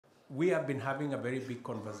we have been having a very big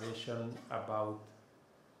conversation about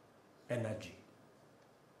energy.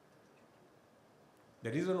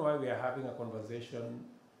 The reason why we are having a conversation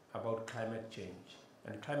about climate change,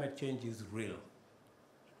 and climate change is real.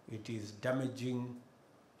 It is damaging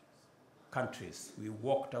countries. We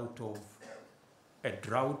walked out of a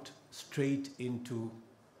drought straight into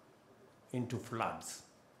floods.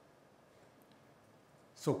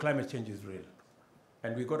 So climate change is real.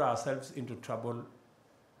 And we got ourselves into trouble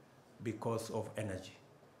because of energy.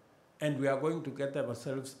 And we are going to get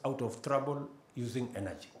ourselves out of trouble using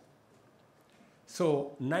energy.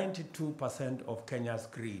 So 92% of Kenya's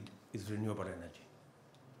grid is renewable energy.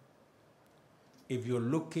 If you're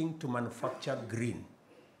looking to manufacture green,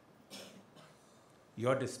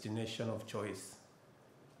 your destination of choice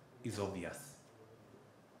is obvious.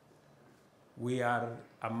 We are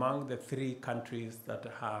among the 3 countries that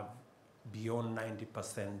have beyond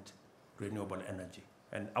 90% renewable energy.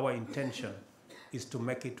 And our intention is to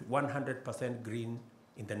make it 100% green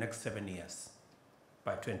in the next 7 years,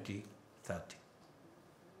 by 2030.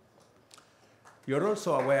 You're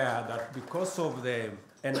also aware that because of the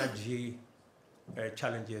energy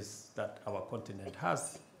challenges that our continent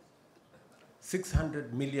has,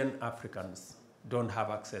 600 million Africans don't have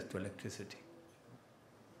access to electricity.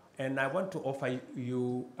 And I want to offer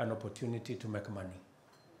you an opportunity to make money.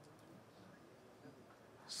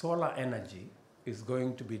 Solar energy is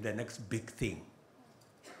going to be the next big thing,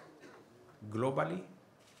 globally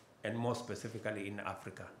and more specifically in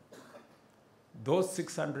Africa. Those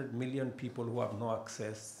 600 million people who have no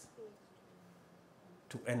access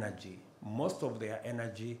to energy, most of their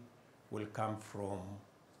energy will come from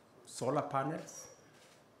solar panels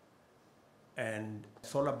and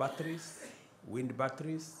solar batteries, wind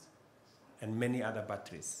batteries, and many other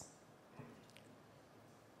batteries.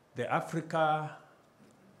 The Africa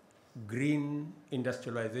Green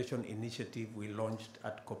Industrialization Initiative we launched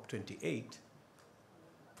at COP28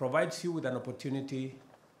 provides you with an opportunity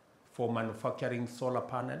for manufacturing solar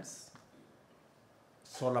panels,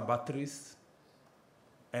 solar batteries,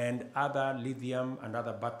 and other lithium and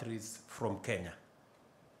other batteries from Kenya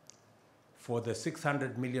for the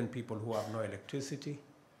 600 million people who have no electricity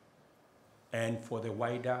and for the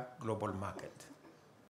wider global market.